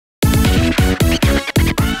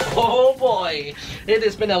Okay, it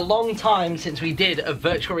has been a long time since we did a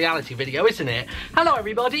virtual reality video, isn't it? Hello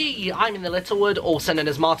everybody, I'm InTheLittleWood, also known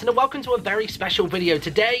as Martin, and welcome to a very special video.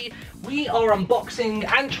 Today, we are unboxing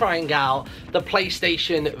and trying out the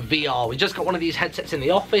PlayStation VR. We just got one of these headsets in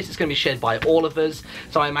the office. It's going to be shared by all of us,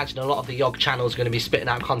 so I imagine a lot of the Yog channels are going to be spitting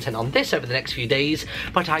out content on this over the next few days,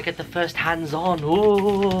 but I get the first hands-on.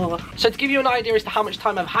 Ooh. So to give you an idea as to how much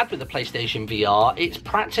time I've had with the PlayStation VR, it's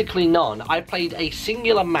practically none. I played a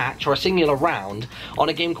singular match or a singular round on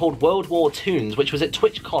a game called World War Toons, which was at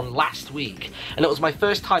TwitchCon last week, and it was my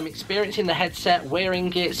first time experiencing the headset,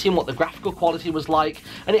 wearing it, seeing what the graphical quality was like,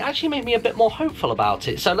 and it actually made me a bit more hopeful about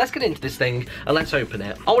it. So let's get into this thing and let's open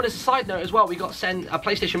it. Oh, and as a side note as well, we got sent a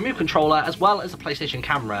PlayStation Move controller as well as a PlayStation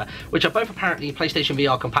camera, which are both apparently PlayStation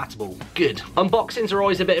VR compatible. Good. Unboxings are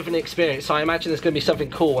always a bit of an experience, so I imagine there's going to be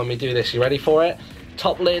something cool when we do this. You ready for it?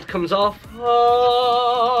 Top lid comes off.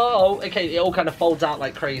 Oh, okay, it all kind of folds out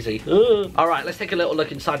like crazy. Alright, let's take a little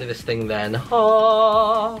look inside of this thing then.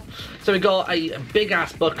 Oh. So we got a big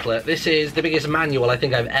ass booklet. This is the biggest manual I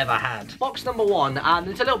think I've ever had. Box number one, and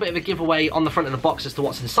it's a little bit of a giveaway on the front of the box as to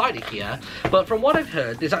what's inside it here. But from what I've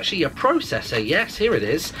heard, there's actually a processor. Yes, here it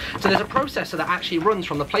is. So there's a processor that actually runs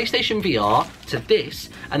from the PlayStation VR to this,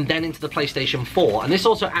 and then into the PlayStation 4. And this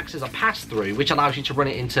also acts as a pass-through, which allows you to run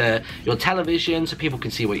it into your television, so people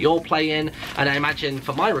can see what you're playing, and I imagine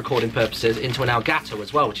for my recording purposes into an Elgato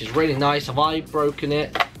as well, which is really nice. Have I broken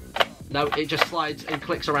it? No, it just slides and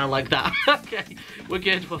clicks around like that. Okay, we're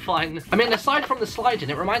good, we're fine. I mean, aside from the sliding,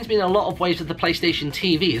 it reminds me in a lot of ways of the PlayStation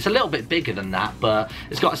TV. It's a little bit bigger than that, but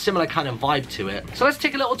it's got a similar kind of vibe to it. So let's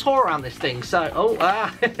take a little tour around this thing. So,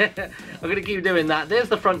 I'm gonna keep doing that. There's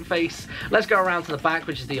the front face. Let's go around to the back,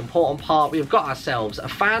 which is the important part. We've got ourselves a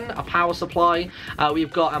fan, a power supply.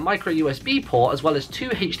 We've got a micro USB port, as well as two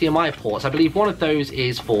HDMI ports. I believe one of those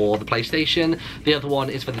is for the PlayStation, the other one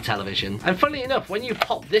is for the television. And funnily enough, when you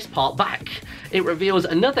pop this part back, it reveals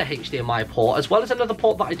another HDMI port, as well as another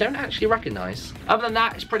port that I don't actually recognize. Other than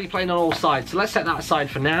that, it's pretty plain on all sides, so let's set that aside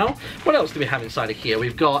for now. What else do we have inside of here?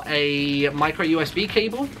 We've got a micro USB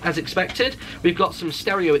cable, as expected. We've got some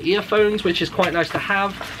stereo earphones, which is quite nice to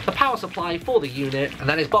have. The power supply for the unit, and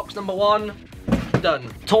that is box number one.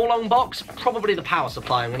 Done. Tall long box, probably the power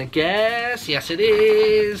supply, I'm gonna guess. Yes, it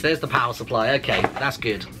is. There's the power supply. Okay, that's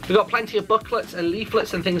good. We've got plenty of booklets and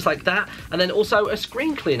leaflets and things like that, and then also a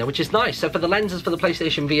screen cleaner, which is nice. So for the lenses for the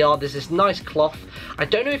PlayStation VR, there's this nice cloth. I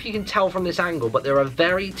don't know if you can tell from this angle, but there are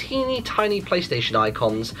very teeny tiny PlayStation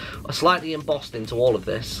icons slightly embossed into all of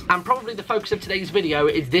this. And probably the focus of today's video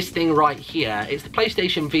is this thing right here. It's the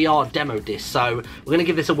PlayStation VR demo disc, so we're gonna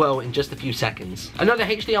give this a whirl in just a few seconds. Another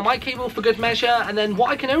HDMI cable for good measure, and then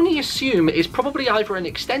what I can only assume is probably either an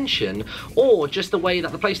extension or just the way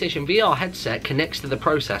that the PlayStation VR headset connects to the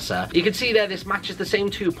processor. You can see there this matches the same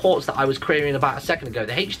two ports that I was querying about a second ago,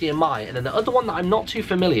 the HDMI and then the other one that I'm not too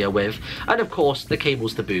familiar with, and of course the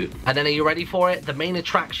cables to boot. And then are you ready for it? The main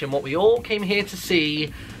attraction, what we all came here to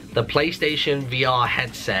see, the PlayStation VR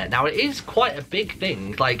headset. Now it is quite a big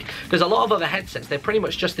thing, like, because a lot of other headsets, they're pretty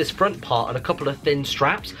much just this front part and a couple of thin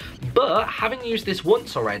straps, but having used this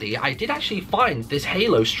once already, I did actually find this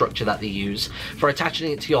halo structure that they use for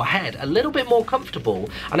attaching it to your head a little bit more comfortable,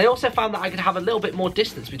 and I also found that I could have a little bit more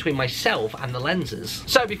distance between myself and the lenses.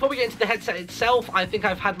 So before we get into the headset itself, I think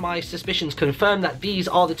I've had my suspicions confirmed that these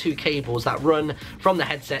are the two cables that run from the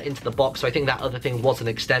headset into the box, so I think that other thing was an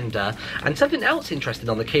extender. And something else interesting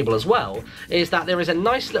on the cable as well is that there is a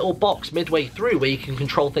nice little box midway through where you can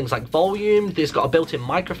control things like volume. There's got a built-in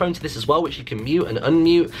microphone to this as well, which you can mute and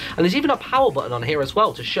unmute, and there's even a power button on here as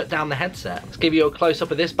well to shut down the headset. Let's give you a close-up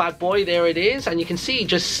of this bad boy. There it is, and you can see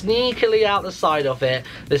just sneakily out the side of it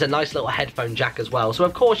there's a nice little headphone jack as well. So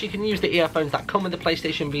of course you can use the earphones that come with the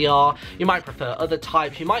PlayStation VR. You might prefer other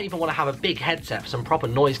types. You might even want to have a big headset for some proper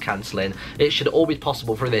noise cancelling. It should all be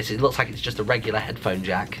possible through this. It looks like it's just a regular headphone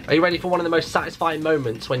jack. Are you ready for one of the most satisfying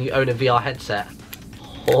moments when you own a VR headset?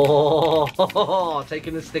 Oh,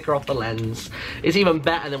 taking the sticker off the lens. It's even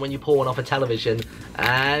better than when you pull one off a television.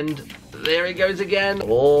 And there it goes again.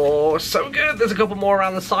 Oh, so good. There's a couple more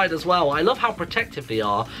around the side as well. I love how protective they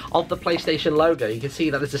are of the PlayStation logo. You can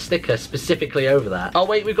see that there's a sticker specifically over that. Oh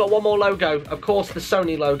wait, we've got one more logo. Of course, the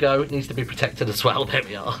Sony logo needs to be protected as well. There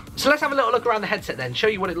we are. So let's have a little look around the headset then, show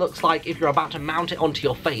you what it looks like if you're about to mount it onto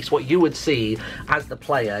your face, what you would see as the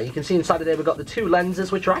player. You can see inside of there we've got the two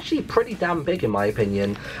lenses, which are actually pretty damn big in my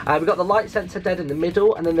opinion. We've got the light sensor dead in the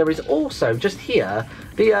middle, and then there is also just here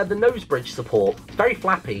the nose bridge support. Very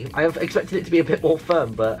flappy. I have expected it to be a bit more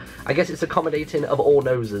firm, but I guess it's accommodating of all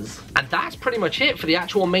noses. And that's pretty much it for the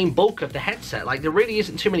actual main bulk of the headset. Like, there really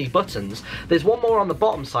isn't too many buttons. There's one more on the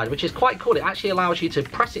bottom side, which is quite cool. It actually allows you to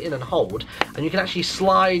press it in and hold, and you can actually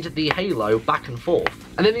slide the halo back and forth.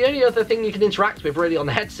 And then the only other thing you can interact with really on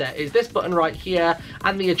the headset is this button right here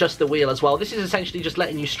and the adjuster wheel as well. This is essentially just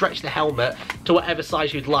letting you stretch the helmet to whatever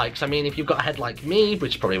size you'd like. So I mean, if you've got a head like me,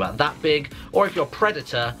 which is probably about that big, or if you're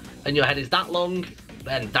Predator and your head is that long,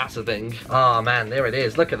 then that's a thing. Oh man, there it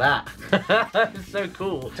is. Look at that. It's so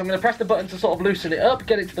cool. So I'm going to press the button to sort of loosen it up,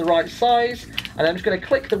 get it to the right size, and I'm just going to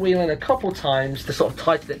click the wheel in a couple times to sort of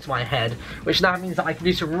tighten it to my head, which now means that I can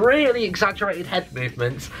do some really exaggerated head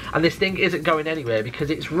movements, and this thing isn't going anywhere because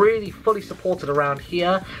it's really fully supported around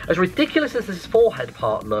here. As ridiculous as this forehead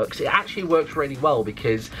part looks, it actually works really well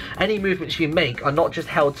because any movements you make are not just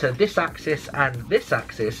held to this axis and this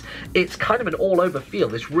axis. It's kind of an all-over feel.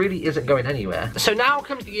 This really isn't going anywhere. So now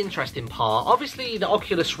comes the interesting part. Obviously, the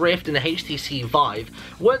Oculus Rift and the HTC Vive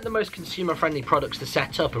weren't the most consumer-friendly products to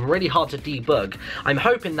set up and really hard to debug. I'm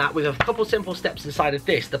hoping that with a couple simple steps inside of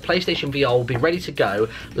this, the PlayStation VR will be ready to go.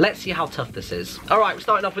 Let's see how tough this is. Alright, we're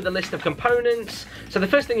starting off with a list of components. So the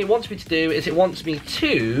first thing it wants me to do is it wants me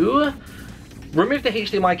to remove the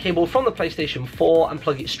HDMI cable from the PlayStation 4 and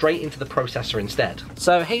plug it straight into the processor instead.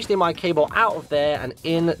 So HDMI cable out of there and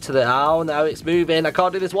into the, oh no, it's moving. I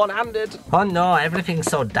can't do this one-handed. Oh no, everything's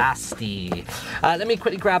so dusty. Let me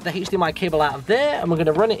quickly grab the HDMI cable out of there and we're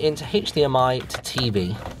gonna run it into HDMI to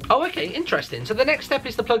TV. Oh, okay, interesting. So the next step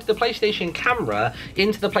is to plug the PlayStation camera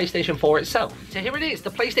into the PlayStation 4 itself. So here it is, the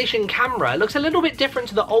PlayStation camera. It looks a little bit different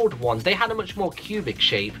to the old ones. They had a much more cubic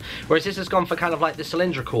shape, whereas this has gone for kind of like the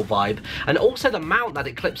cylindrical vibe. And also the mount that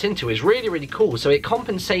it clips into is really, really cool. So it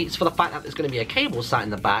compensates for the fact that there's going to be a cable sat in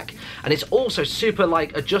the back, and it's also super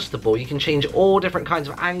like adjustable. You can change all different kinds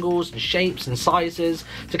of angles and shapes and sizes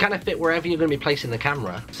to kind of fit wherever you're going to be placing the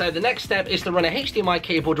camera. So the next step is to run a HDMI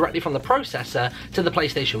cable directly from the processor to the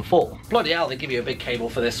PlayStation 4. Bloody hell, they give you a big cable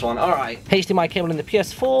for this one. Alright, HDMI cable in the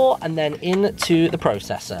PS4 and then into the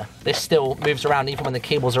processor. This still moves around even when the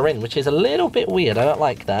cables are in, which is a little bit weird. I don't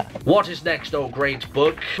like that. What is next, oh great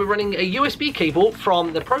book? We're running a USB cable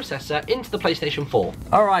from the processor into the PlayStation 4.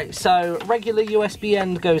 Alright, so regular USB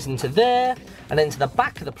end goes into there, and into the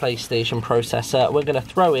back of the PlayStation processor, we're going to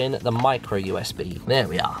throw in the micro USB. There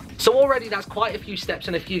we are. So already that's quite a few steps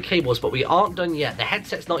and a few cables, but we aren't done yet. The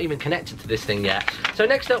headset's not even connected to this thing yet. So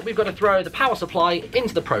next up, we've got to throw the power supply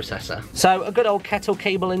into the processor. So a good old kettle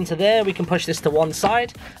cable into there. We can push this to one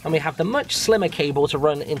side, and we have the much slimmer cable to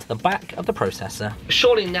run into the back of the processor.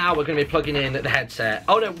 Surely now we're going to be plugging in the headset.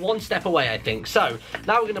 Oh no, one step away, I think. So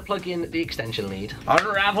now we're going to plug in the extension lead.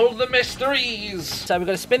 Unravel the mysteries! So we're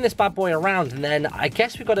going to spin this bad boy around, and then I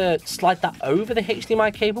guess we've got to slide that over the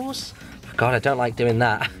HDMI cables. God, I don't like doing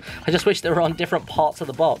that. I just wish they were on different parts of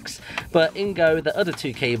the box. But in go the other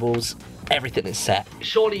two cables. Everything is set.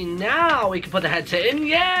 Surely now we can put the headset in.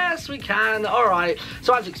 Yes, we can. All right.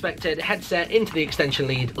 So as expected, headset into the extension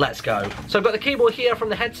lead. Let's go. So I've got the cable here from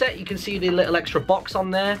the headset. You can see the little extra box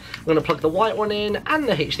on there. I'm going to plug the white one in and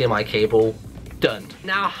the HDMI cable. Done.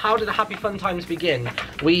 Now, how do the happy fun times begin?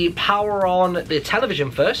 We power on the television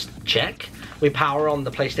first. Check. We power on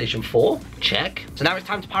the PlayStation 4. Check. So now it's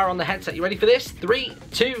time to power on the headset. You ready for this? 3,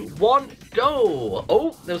 2, 1, go.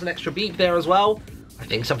 Oh, there was an extra beep there as well. I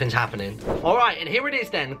think something's happening. All right, and here it is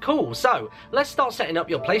then. Cool. So let's start setting up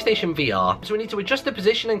your PlayStation VR. So we need to adjust the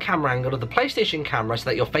position and camera angle of the PlayStation camera so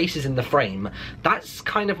that your face is in the frame. That's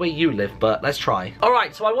kind of where you live, but let's try. All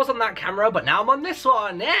right, so I was on that camera, but now I'm on this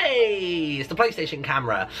one. Hey, it's the PlayStation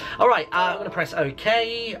camera. All right, I'm gonna press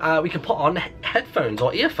OK. We can put on headphones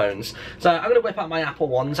or earphones. So I'm gonna whip out my Apple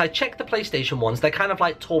ones. I checked the PlayStation ones. They're kind of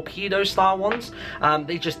like torpedo style ones.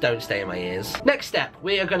 They just don't stay in my ears. Next step,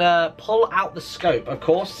 we are gonna pull out the scope, of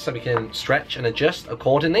course, so we can stretch and adjust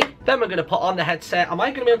accordingly. Then we're going to put on the headset. Am I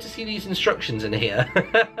going to be able to see these instructions in here?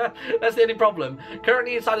 That's the only problem.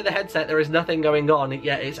 Currently inside of the headset there is nothing going on,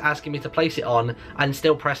 yet it's asking me to place it on and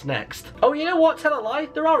still press next. Oh, you know what? Tell a lie.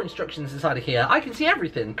 There are instructions inside of here. I can see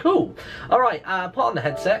everything. Cool. Alright, put on the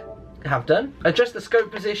headset. Have done. Adjust the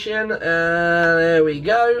scope position. There we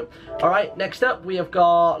go. Alright, next up we have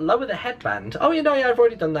got lower the headband. Oh, you know, yeah, I've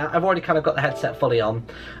already done that. I've already kind of got the headset fully on.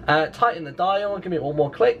 Tighten the dial. Give me one more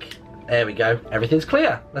click. There we go. Everything's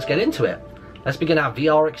clear. Let's get into it. Let's begin our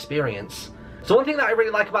VR experience. So one thing that I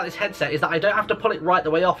really like about this headset is that I don't have to pull it right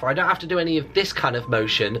the way off, or I don't have to do any of this kind of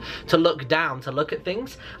motion to look down to look at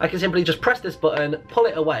things. I can simply just press this button, pull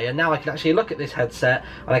it away, and now I can actually look at this headset,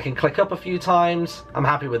 and I can click up a few times. I'm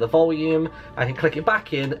happy with the volume. I can click it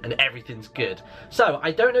back in, and everything's good. So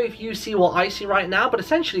I don't know if you see what I see right now, but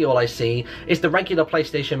essentially all I see is the regular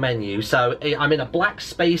PlayStation menu. So I'm in a black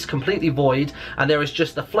space, completely void, and there is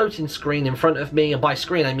just a floating screen in front of me, and by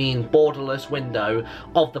screen I mean borderless window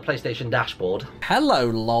of the PlayStation dashboard. Hello,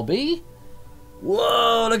 lobby.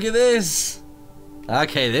 Whoa, look at this.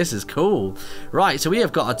 Okay, this is cool. Right, so we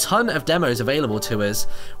have got a ton of demos available to us.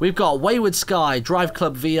 We've got Wayward Sky, Drive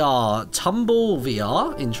Club VR, Tumble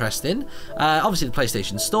VR, interesting. Obviously the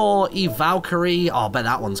PlayStation Store, Valkyrie, oh, I bet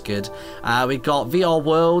that one's good. We've got VR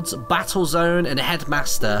Worlds, Battlezone, and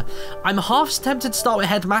Headmaster. I'm half tempted to start with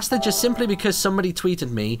Headmaster just simply because somebody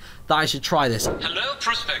tweeted me that I should try this. Hello,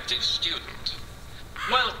 prospective student.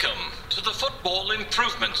 Welcome to the Football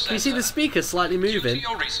Improvement Center. Can you see the speaker slightly moving? Due to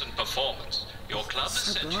your recent performance, your club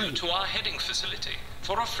has sent you to our heading facility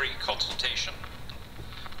for a free consultation.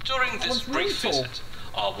 During this brief visit,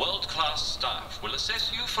 our world-class staff will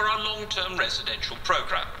assess you for our long-term residential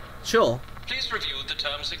program. Sure. Please review the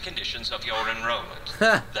terms and conditions of your enrollment.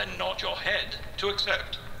 Then nod your head to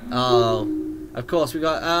accept. Oh, of course we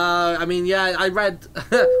got. I mean, yeah, I read.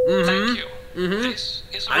 Thank you. This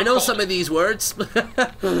is a I know some of these words.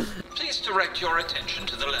 Please direct your attention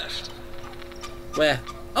to the left. Where?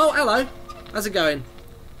 Oh, hello. How's it going?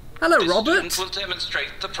 Hello, This Robert. student will demonstrate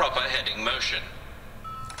the proper heading motion.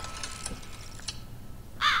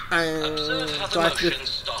 Observe how the motion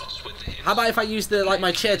starts with the hips. How about if I use the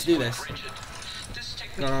my chair to do this? This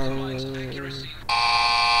technique provides accuracy.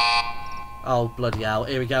 Oh, bloody hell.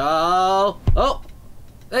 Here we go. Oh,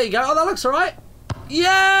 there you go. Oh, that looks alright.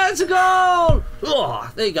 Yeah, it's a goal! Oh,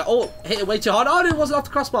 there you go. Oh, hit it way too hard. Oh, it wasn't off the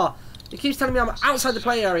crossbar. It keeps telling me I'm outside the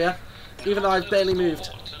play area, even though I've barely moved.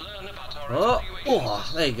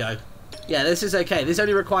 Oh, there you go. Yeah, this is okay. This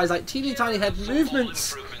only requires like teeny tiny head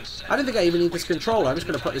movements. I don't think I even need this controller. I'm just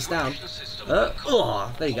going to put this down.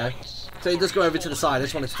 Oh, there you go. So it does go over to the side. I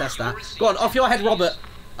just wanted to test that. Go on, off your head, Robert.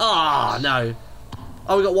 Ah, no.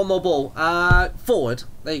 Oh, we got one more ball. Forward.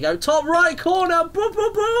 There you go. Top right corner. Boom,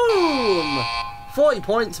 boom, boom. 40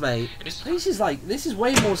 points, mate. This is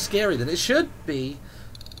way more scary than it should be.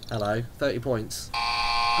 Hello, 30 points.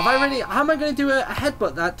 How am I going to do a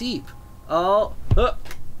headbutt that deep? Oh,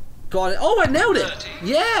 go on. Oh, I nailed it.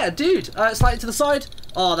 Yeah, dude. Slightly to the side.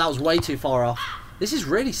 Oh, that was way too far off. This is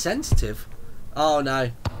really sensitive. Oh,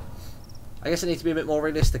 no. I guess I need to be a bit more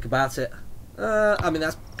realistic about it. I mean,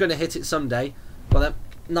 that's going to hit it someday. Well, then,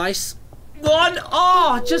 nice. One.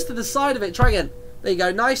 Oh, just to the side of it. Try again. There you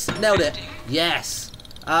go. Nice. Nailed it. Yes.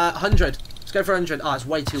 100. Let's go for 100. Oh, it's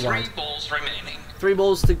way too wide. 3 balls remaining. 3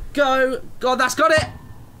 balls to go. God, that's got it.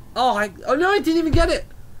 Oh, oh no, I didn't even get it.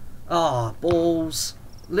 Oh, balls.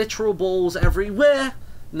 Literal balls everywhere.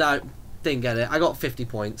 No, didn't get it. I got 50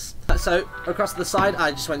 points. So, across the side,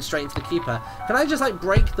 I just went straight into the keeper. Can I just,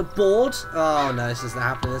 break the board? Oh, no, this isn't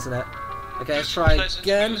happening, isn't it? Okay, let's try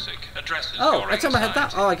again. Oh, I turned my head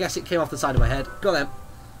that. Oh, I guess it came off the side of my head. Go on then.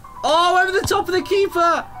 Oh, over the top of the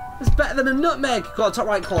keeper! It's better than a nutmeg. Go on, top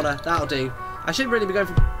right corner. That'll do. I shouldn't really be going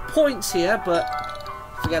for points here, but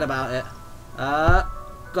forget about it.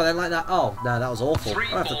 Go on then, like that. Oh, no, that was awful.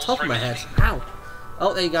 Right off the top of my head. Ow.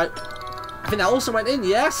 Oh, there you go. I think that also went in,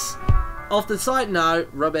 yes. Off the side, no.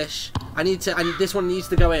 Rubbish. This one needs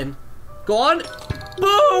to go in. Go on.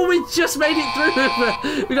 Boom! We just made it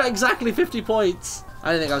through. We got exactly 50 points.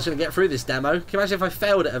 I didn't think I was going to get through this demo. Can you imagine if I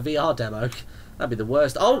failed at a VR demo? That'd be the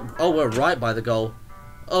worst. Oh, we're right by the goal.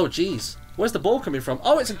 Oh, jeez. Where's the ball coming from?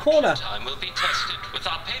 Oh, it's a corner. Time will be tested with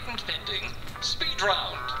our patent pending speed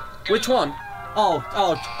round. Go. Which one? Oh,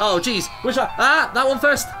 jeez. Which one? That one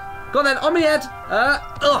first. Go on then, on my head.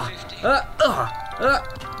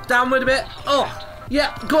 Downward a bit. Oh,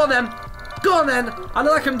 yeah, go on then. Go on then. I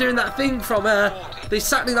know like I'm doing that thing from the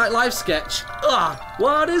Saturday Night Live sketch.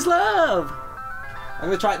 What is love? I'm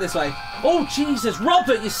going to try it this way. Oh, Jesus,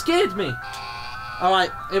 Robert, you scared me. All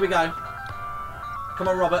right, here we go. Come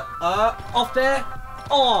on, Robert. Off there.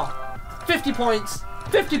 Oh, 50 points.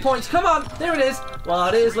 50 points. Come on. There it is.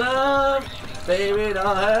 What is love? Baby,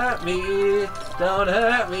 don't hurt me. Don't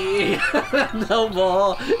hurt me. No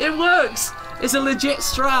more. It works. It's a legit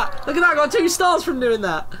strat. Look at that. I got 2 stars from doing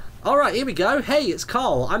that. All right, here we go. Hey, it's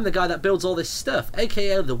Carl. I'm the guy that builds all this stuff,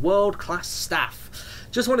 aka the world-class staff.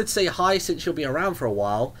 Just wanted to say hi since you'll be around for a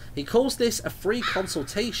while. He calls this a free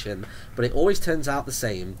consultation, but it always turns out the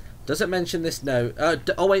same. Doesn't mention this note.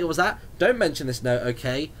 Oh, wait, what was that? Don't mention this note,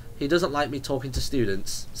 okay? He doesn't like me talking to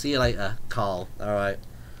students. See you later, Carl. All right.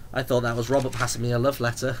 I thought that was Robert passing me a love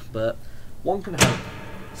letter, but one can hope.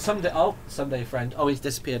 Someday, friend. Oh, he's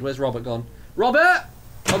disappeared. Where's Robert gone? Robert!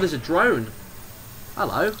 Oh, there's a drone.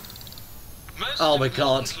 Hello. Oh my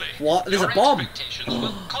god. What? There's a bomb.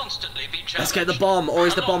 Let's get the bomb, or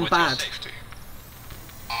is the bomb bad?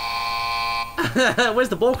 Where's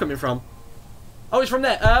the ball coming from? Oh, it's from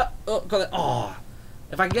there. Oh, got it. Oh.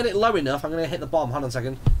 If I can get it low enough, I'm going to hit the bomb. Hold on a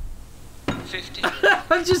second. 50.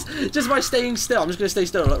 just by staying still. I'm just going to stay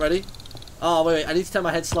still. Look, ready? Oh, wait. I need to turn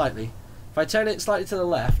my head slightly. If I turn it slightly to the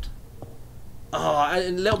left. Oh,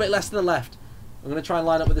 a little bit less to the left. I'm going to try and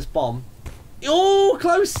line up with this bomb. Oh,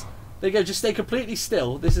 close. There you go. Just stay completely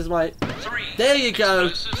still. This is my... There you go.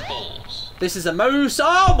 This is a moose.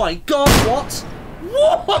 Oh, my God. What?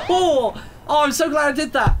 Whoa! Oh, I'm so glad I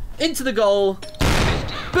did that. Into the goal.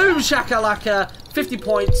 Boom, shakalaka. 50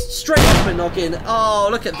 points. Straight off my noggin. Oh,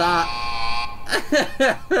 look at that.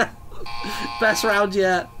 Best round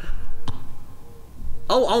yet.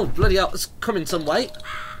 Oh, bloody hell. It's coming some weight.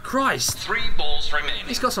 Christ. 3 balls remaining.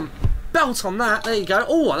 He's got some belt on that. There you go.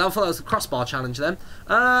 Oh, I thought that was a crossbar challenge then.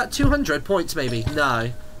 200 points maybe.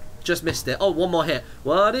 No. Just missed it. Oh, one more hit.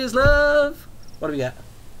 What is love? What do we get?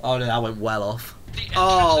 Oh, no, that went well off.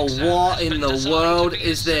 Oh, what in the world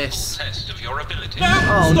is this?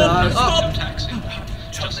 Oh, no. Oh.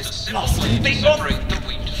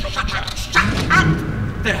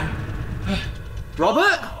 There.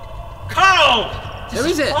 Robert? Carl! Who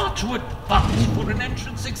is it? Far too advanced for an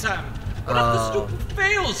entrance exam. One of the student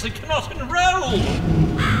fails, they cannot enroll.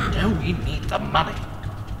 Now we need the money.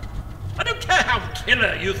 I don't care how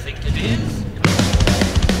killer you think it is.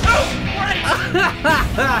 Oh, great!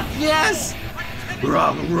 Yes!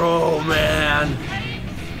 Rock and roll, man.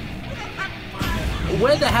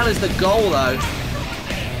 Where the hell is the goal, though?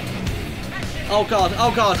 Oh god,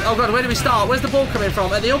 oh god, oh god, where do we start? Where's the ball coming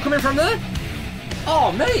from? Are they all coming from there?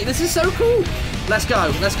 Oh, mate, this is so cool. Let's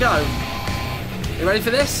go, let's go. You ready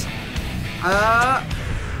for this?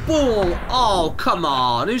 Boom. Oh, come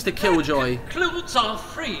on. Who's the killjoy? That concludes our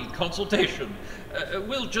free consultation.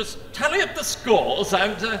 We'll just tally up the scores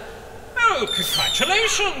and... Oh,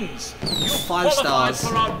 congratulations! You've 5 qualified stars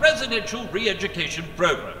for our residential re-education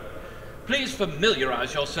program. Please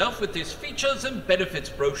familiarise yourself with this features and benefits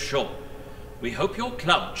brochure. We hope your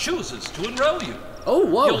club chooses to enrol you. Oh,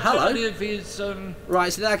 whoa, the hello. alternative is,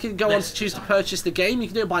 Right, so then I can go on to choose to purchase the game. You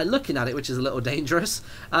can do it by looking at it, which is a little dangerous.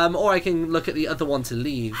 Or I can look at the other one to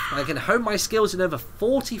leave. I can hone my skills in over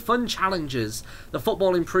 40 fun challenges. The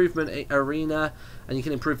football improvement arena, and you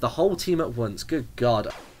can improve the whole team at once. Good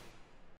God.